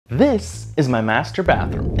This is my master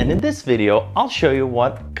bathroom, and in this video, I'll show you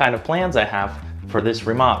what kind of plans I have for this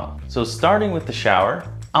remodel. So starting with the shower,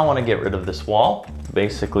 I want to get rid of this wall,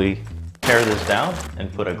 basically tear this down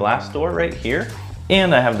and put a glass door right here.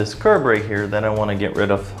 And I have this curb right here that I want to get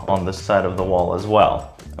rid of on the side of the wall as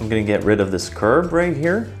well. I'm going to get rid of this curb right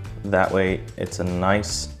here. That way it's a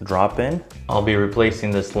nice drop in. I'll be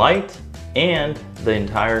replacing this light and the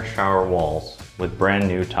entire shower walls with brand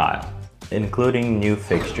new tile, including new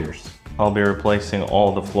fixtures. I'll be replacing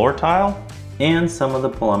all the floor tile and some of the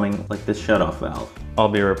plumbing like the shutoff valve. I'll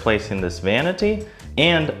be replacing this vanity,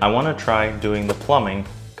 and I want to try doing the plumbing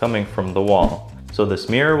coming from the wall. So this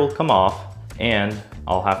mirror will come off and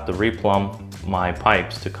I'll have to replumb my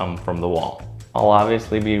pipes to come from the wall. I'll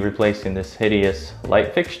obviously be replacing this hideous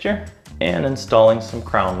light fixture and installing some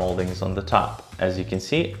crown moldings on the top. As you can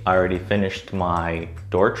see, I already finished my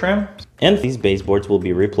door trim and these baseboards will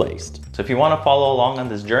be replaced. So if you want to follow along on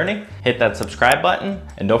this journey, hit that subscribe button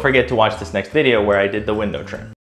and don't forget to watch this next video where I did the window trim.